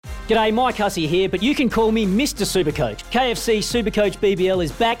G'day, Mike Hussey here, but you can call me Mr. Supercoach. KFC Supercoach BBL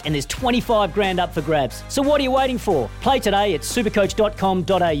is back and there's 25 grand up for grabs. So what are you waiting for? Play today at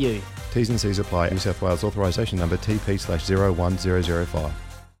supercoach.com.au. T's and C's apply. New South Wales authorisation number TP/01005.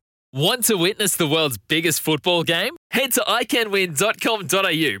 Want to witness the world's biggest football game? Head to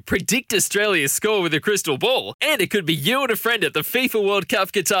iCanWin.com.au, predict Australia's score with a crystal ball, and it could be you and a friend at the FIFA World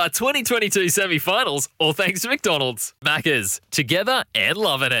Cup Qatar 2022 semi-finals, all thanks to McDonald's. Maccas, together and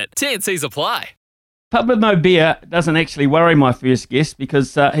loving it. T&Cs apply. Pub with no beer doesn't actually worry my first guest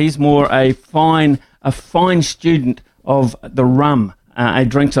because he's more a fine student of the rum. He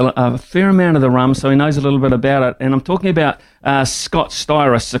drinks a fair amount of the rum, so he knows a little bit about it. And I'm talking about Scott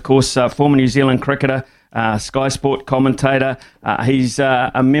Styris, of course, former New Zealand cricketer, Sky Sport commentator. He's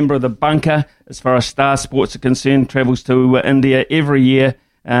a member of the bunker as far as Star Sports are concerned, travels to India every year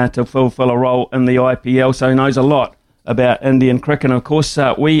to fulfil a role in the IPL, so he knows a lot about Indian cricket. And, of course,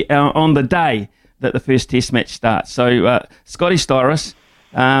 we are on the day that the first Test match starts. So, Scotty Styris,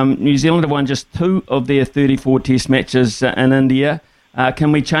 New Zealand have won just 2 of their 34 Test matches in India.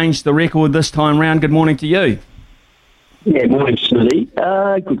 Can we change the record this time round? Good morning to you. Yeah, morning, Smithy.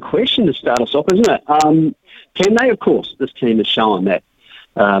 Good question to start us off, isn't it? Can they? Of course. This team has shown that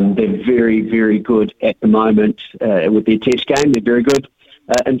they're very, very good at the moment with their Test game. They're very good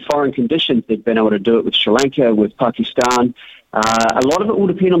in foreign conditions. They've been able to do it with Sri Lanka, with Pakistan. A lot of it will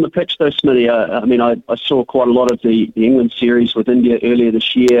depend on the pitch, though, Smithy. I saw quite a lot of the England series with India earlier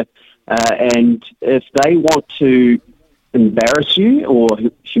this year, and if they want to embarrass you or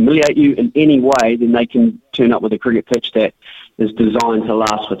humiliate you in any way, then they can turn up with a cricket pitch that is designed to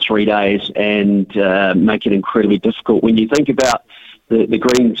last for 3 days and make it incredibly difficult. When you think about the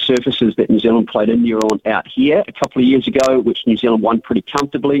green surfaces that New Zealand played India on out here a couple of years ago, which New Zealand won pretty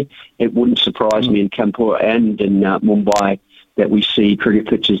comfortably, it wouldn't surprise me in Kanpur and in Mumbai that we see cricket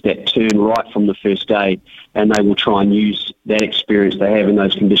pitches that turn right from the first day, and they will try and use that experience they have in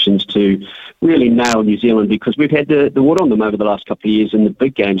those conditions to really nail New Zealand, because we've had the wood on them over the last couple of years, in the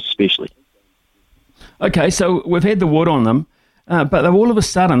big games especially. Okay, so we've had the wood on them, but all of a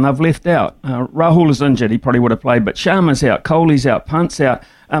sudden they've left out. Rahul is injured, he probably would have played, but Sharma's out, Kohli's out, Pant's out,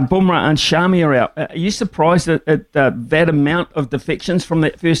 Bumrah and Shami are out. Are you surprised at that amount of defections from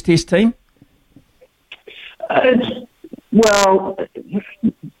that first Test team? Well,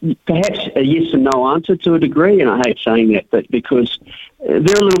 perhaps a yes and no answer to a degree, and I hate saying that, but because they're a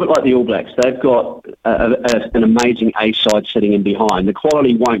little bit like the All Blacks. They've got an amazing A side sitting in behind. The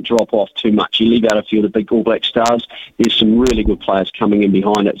quality won't drop off too much. You leave out a few of the big All Black stars, there's some really good players coming in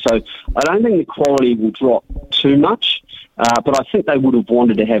behind it. So I don't think the quality will drop too much, but I think they would have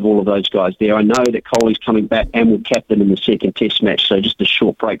wanted to have all of those guys there. I know that Kohli's coming back and will captain in the second Test match, so just a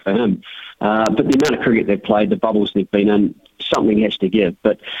short break for him. But the amount of cricket they've played, the bubbles they've been in, something has to give.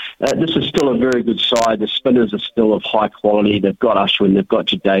 But this is still a very good side. The spinners are still of high quality. They've got Ashwin, they've got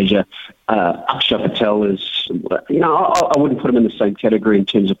Jadeja. Akshar Patel is, I wouldn't put him in the same category in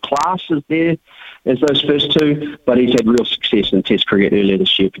terms of class as those first two, but he's had real success in Test cricket earlier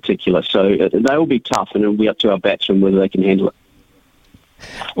this year in particular. So they will be tough, and it'll be up to our batsmen whether they can handle it.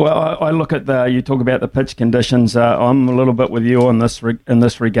 Well, I look at you talk about the pitch conditions. I'm a little bit with you on this in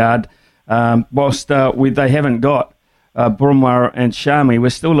this regard. Whilst they haven't got Bumrah and Shami, we're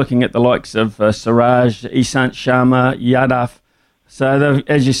still looking at the likes of Siraj, Ishant Sharma, Yadav. So,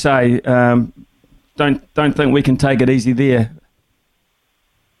 as you say, don't think we can take it easy there.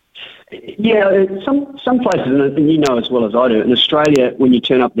 Yeah, some places, and you know as well as I do, in Australia, when you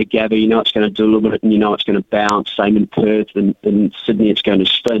turn up the Gabba, you know it's going to do a little bit and you know it's going to bounce. Same in Perth and in Sydney, it's going to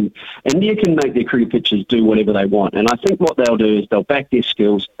spin. India can make their cricket pitches do whatever they want. And I think what they'll do is they'll back their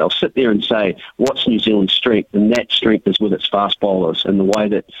skills. They'll sit there and say, what's New Zealand's strength? And that strength is with its fast bowlers and the way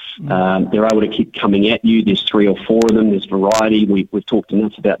that they're able to keep coming at you. There's 3 or 4 of them. There's variety. We've talked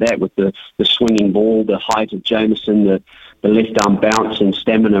enough about that with the swinging ball, the height of Jameson, the left arm bounce and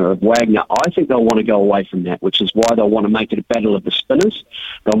stamina of Wagner. I think they'll want to go away from that, which is why they'll want to make it a battle of the spinners.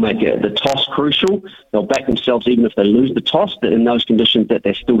 They'll make the toss crucial. They'll back themselves even if they lose the toss, that in those conditions that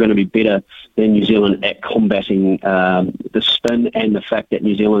they're still going to be better than New Zealand at combating the spin, and the fact that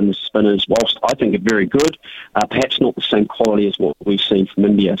New Zealand's spinners, whilst I think are very good, perhaps not the same quality as what we've seen from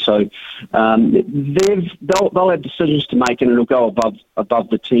India. So they'll have decisions to make, and it'll go above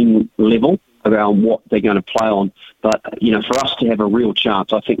the team level around what they're going to play on. But, for us to have a real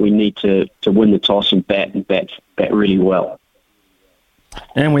chance, I think we need to win the toss and bat really well.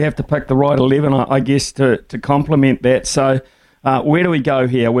 And we have to pick the right 11, I guess, to complement that. So where do we go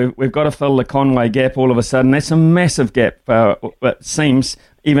here? We've got to fill the Conway gap all of a sudden. That's a massive gap, it seems,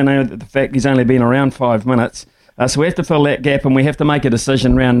 even though the fact he's only been around 5 minutes. So we have to fill that gap, and we have to make a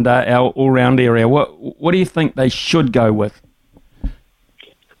decision around our all-round area. What do you think they should go with?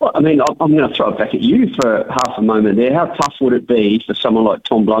 Well, I mean, I'm going to throw it back at you for half a moment there. How tough would it be for someone like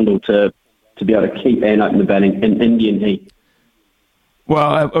Tom Blundell to be able to keep and open the batting in Indian heat?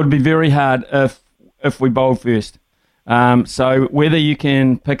 Well, it would be very hard if we bowl first. So whether you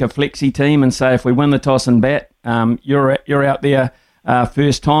can pick a flexi team and say if we win the toss and bat, you're out there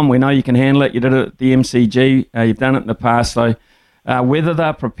first time. We know you can handle it. You did it at the MCG. You've done it in the past. So whether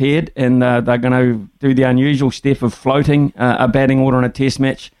they're prepared and they're going to do the unusual step of floating a batting order in a test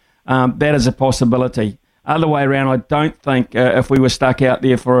match, that is a possibility. Other way around, I don't think if we were stuck out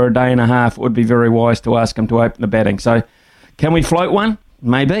there for a day and a half, it would be very wise to ask them to open the batting. So can we float one?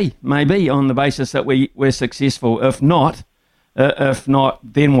 Maybe on the basis that we're successful. If not,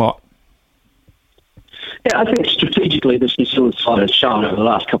 then what? Yeah, I think strategically this New Zealand side has shown over the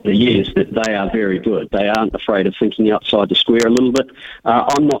last couple of years that they are very good. They aren't afraid of thinking outside the square a little bit.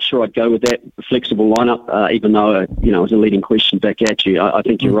 I'm not sure I'd go with that flexible lineup, even though, it was a leading question back at you. I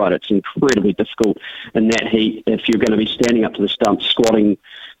think you're right. It's incredibly difficult in that heat if you're going to be standing up to the stump, squatting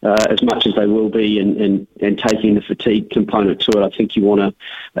as much as they will be and taking the fatigue component to it. I think you want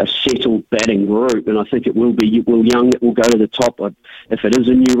a settled batting group, and I think it will be Will Young that will go to the top. If it is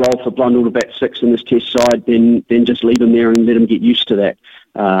a new role for Blundell to bat six in this test side, then just leave him there and let him get used to that.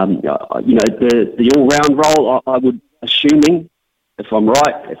 The all-round role, I would, assuming, if I'm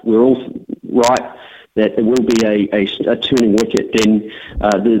right, if we're all right, that there will be a turning wicket, then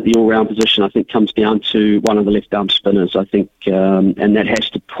the all-round position, I think, comes down to one of the left-arm spinners, I think, and that has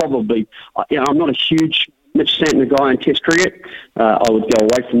to probably... I'm not a huge Mitch Santner guy in Test cricket. I would go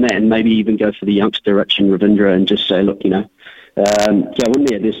away from that and maybe even go for the youngster, Rachin Ravindra, and just say, look, go in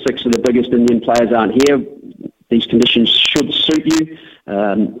there. There's six of the biggest Indian players aren't here. These conditions should suit you.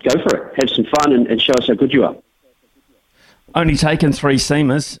 Go for it. Have some fun and show us how good you are. Only taken three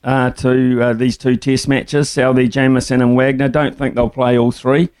seamers to these two test matches, Southee, Jamieson and Wagner. Don't think they'll play all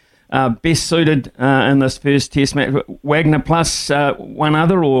three. Best suited in this first test match, Wagner plus one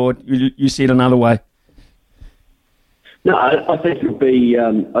other, or you see it another way? No, I think it'll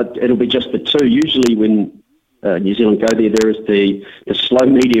be just the two. Usually when New Zealand go there is the slow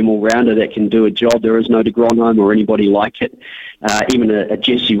medium all-rounder that can do a job. There is no de Grandhomme or anybody like it. Even a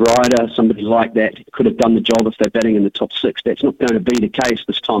Jesse Ryder, somebody like that, could have done the job if they're batting in the top six. That's not going to be the case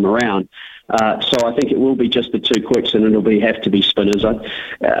this time around. So I think it will be just the two quicks, and it'll have to be spinners. I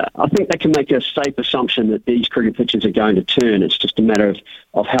think they can make a safe assumption that these cricket pitches are going to turn. It's just a matter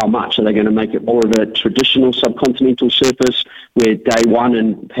of how much. Are they going to make it more of a traditional subcontinental surface where day one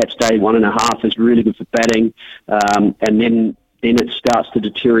and perhaps day 1.5 is really good for batting, and then it starts to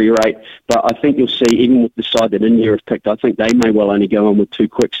deteriorate. But I think you'll see, even with the side that India have picked, I think they may well only go on with two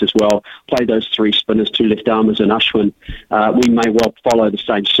quicks as well, play those three spinners, two left-armers and Ashwin. We may well follow the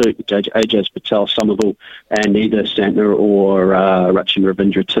same suit with Ajaz Patel, Somerville, and either Santner or Rachin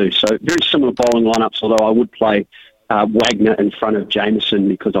Ravindra too. So very similar bowling lineups, although I would play Wagner in front of Jamieson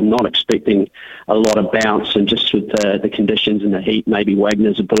because I'm not expecting a lot of bounce, and just with the conditions and the heat, maybe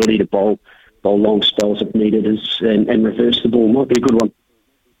Wagner's ability to bowl long spells if needed and reverse the ball might be a good one.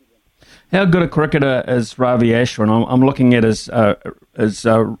 How good a cricketer is Ravi Ashwin? I'm looking at his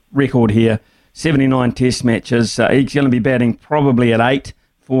record here, 79 test matches. He's going to be batting probably at 8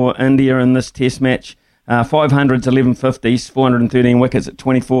 for India in this test match. 500s, 1150s, 413 wickets at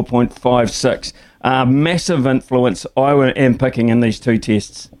 24.56. Massive influence I am picking in these two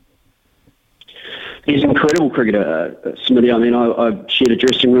tests. He's an incredible cricketer, Smithy. I mean, I shared a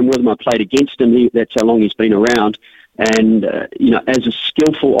dressing room with him. I played against him. That's how long he's been around. And, as a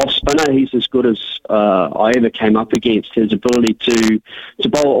skillful off-spinner, he's as good as I ever came up against. His ability to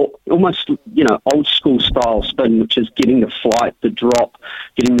bowl almost, old-school style spin, which is getting the flight, the drop,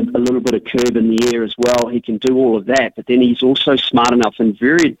 getting a little bit of curve in the air as well. He can do all of that, but then he's also smart enough and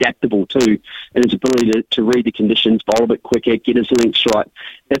very adaptable too in his ability to read the conditions, bowl a bit quicker, get his links right.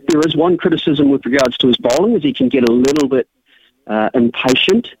 If there is one criticism with regards to his bowling, is he can get a little bit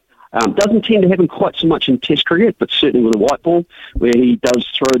impatient. Doesn't tend to happen quite so much in Test cricket, but certainly with a white ball, where he does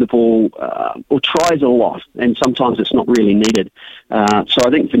throw the ball or tries a lot, and sometimes it's not really needed. So I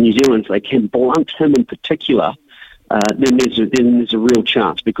think for New Zealand, if they can blunt him in particular, then there's a real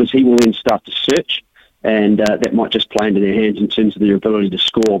chance, because he will then start to search, and that might just play into their hands in terms of their ability to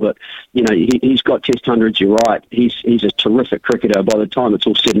score. But he's got Test hundreds. You're right. He's a terrific cricketer. By the time it's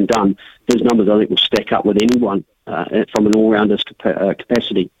all said and done, his numbers I think will stack up with anyone from an all-rounder's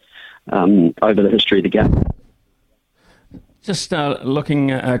capacity. Over the history of the game. Just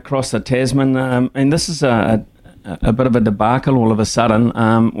looking across the Tasman, and this is a a bit of a debacle all of a sudden.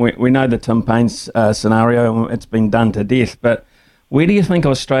 We know the Tim Paine scenario, it's been done to death, but where do you think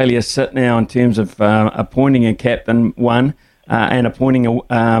Australia sit now in terms of appointing a captain, one, and picking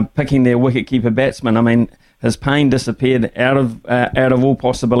their wicketkeeper batsman? I mean, has Paine disappeared out of all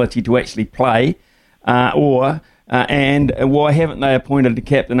possibility to actually play, and why haven't they appointed a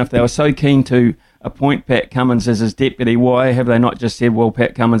captain? If they were so keen to appoint Pat Cummins as his deputy, why have they not just said, well,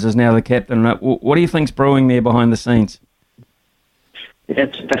 Pat Cummins is now the captain? What do you think's brewing there behind the scenes? Yeah,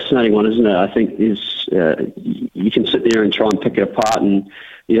 it's a fascinating one, isn't it? I think you can sit there and try and pick it apart, and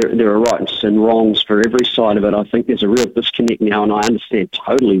there are rights and wrongs for every side of it. I think there's a real disconnect now, and I understand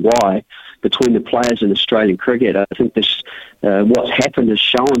totally why, between the players in Australian cricket. I think what's happened is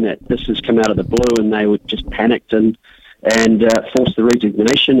shown that this has come out of the blue, and they were just panicked and forced the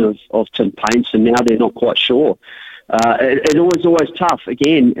resignation of Tim Paine, so now they're not quite sure. It's always tough,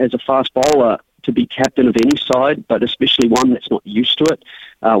 again, as a fast bowler, to be captain of any side, but especially one that's not used to it,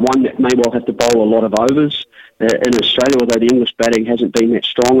 one that may well have to bowl a lot of overs in Australia, although the English batting hasn't been that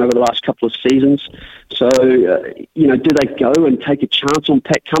strong over the last couple of seasons. So, do they go and take a chance on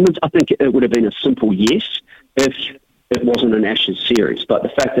Pat Cummins? I think it would have been a simple yes if it wasn't an Ashes series. But the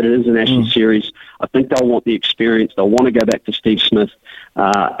fact that it is an Ashes series, I think they'll want the experience. They'll want to go back to Steve Smith.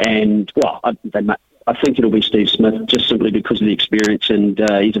 I think it'll be Steve Smith just simply because of the experience, and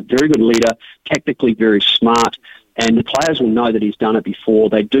he's a very good leader, tactically very smart, and the players will know that he's done it before.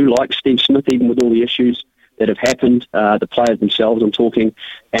 They do like Steve Smith, even with all the issues that have happened, the players themselves I'm talking,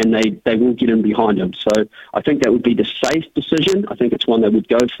 and they will get in behind him. So I think that would be the safe decision. I think it's one they would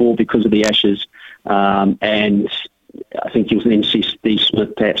go for because of the Ashes, and I think you'll then see Steve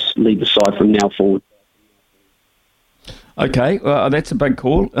Smith perhaps lead the side from now forward. Okay, well, that's a big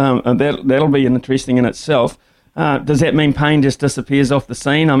call. That'll be interesting in itself. Does that mean Paine just disappears off the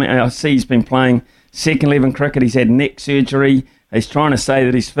scene? I mean, I see he's been playing second 11 cricket. He's had neck surgery. He's trying to say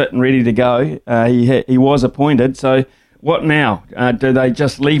that he's fit and ready to go. He was appointed. So what now? Do they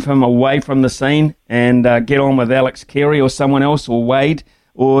just leave him away from the scene and get on with Alex Carey or someone else or Wade?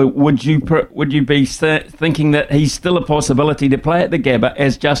 Or would you be thinking that he's still a possibility to play at the Gabba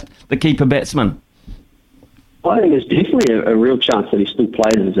as just the keeper batsman? I think there's definitely a real chance that he still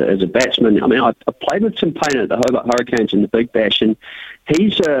plays as a batsman. I mean, I played with Tim Paine at the Hobart Hurricanes in the Big Bash, and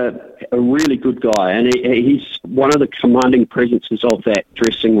he's a really good guy, and he's one of the commanding presences of that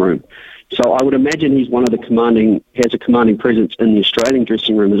dressing room. So I would imagine he's has a commanding presence in the Australian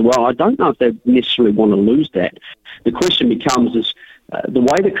dressing room as well. I don't know if they necessarily want to lose that. The question becomes is the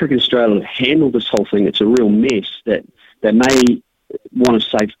way that Cricket Australia have handled this whole thing, it's a real mess that they may want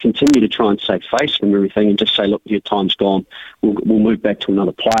to continue to try and save face from everything and just say, look, your time's gone. We'll move back to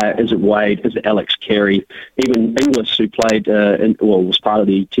another player. Is it Wade? Is it Alex Carey? Even Inglis, who played, was part of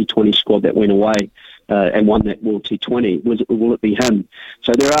the T20 squad that went away and won that World T20. Will it be him?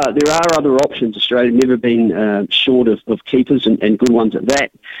 So there are other options. Australia have never been short of keepers and good ones at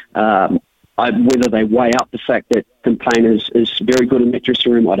that. Whether they weigh up the fact that Tim Paine is very good in that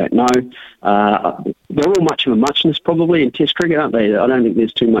dressing room, I don't know. They're all much of a muchness probably in Test cricket, aren't they? I don't think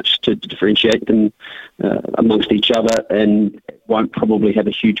there's too much to differentiate them amongst each other, and won't probably have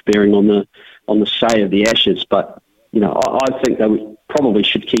a huge bearing on the say of the Ashes. But I think they probably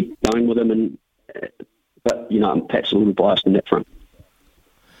should keep going with them, but I'm perhaps a little biased on that front.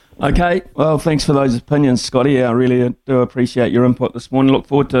 Okay, well, thanks for those opinions, Scotty. I really do appreciate your input this morning. Look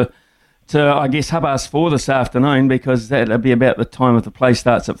forward to I guess, Hubbars-4 this afternoon, because that'll be about the time if the play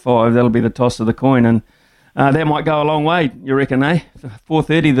starts at 5. That'll be the toss of the coin, and that might go a long way, you reckon, eh?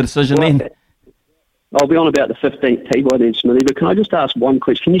 4:30, the decision then. I'll be on about the 15th tee by then, Smithy, but can I just ask one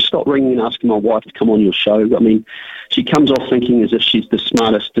question? Can you stop ringing and asking my wife to come on your show? I mean, she comes off thinking as if she's the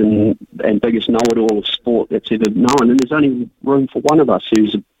smartest and biggest know-it-all of sport that's ever known, and there's only room for one of us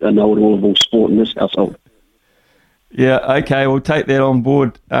who's a know-it-all of all sport in this household. Yeah, okay, we'll take that on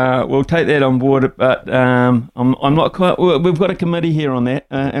board. But I'm not quite. We've got a committee here on that,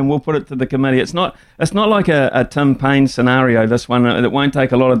 and we'll put it to the committee. It's not like a Tim Paine scenario. This one, it won't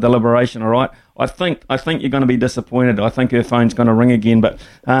take a lot of deliberation. All right, I think you're going to be disappointed. I think her phone's going to ring again, but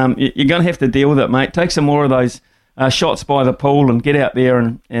you're going to have to deal with it, mate. Take some more of those shots by the pool and get out there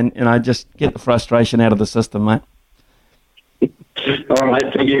and just get the frustration out of the system, mate. All right,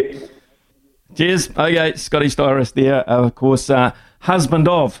 thank you. Cheers. Okay, Scotty Styris there, of course, husband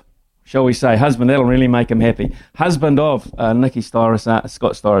of, shall we say, that'll really make him happy. Husband of Nicky Styris,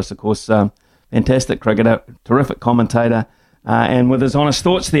 Scott Styris, of course, fantastic cricketer, terrific commentator, and with his honest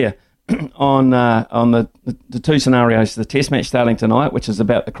thoughts there on the two scenarios, the Test match starting tonight, which is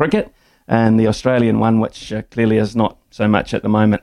about the cricket, and the Australian one, which clearly is not so much at the moment.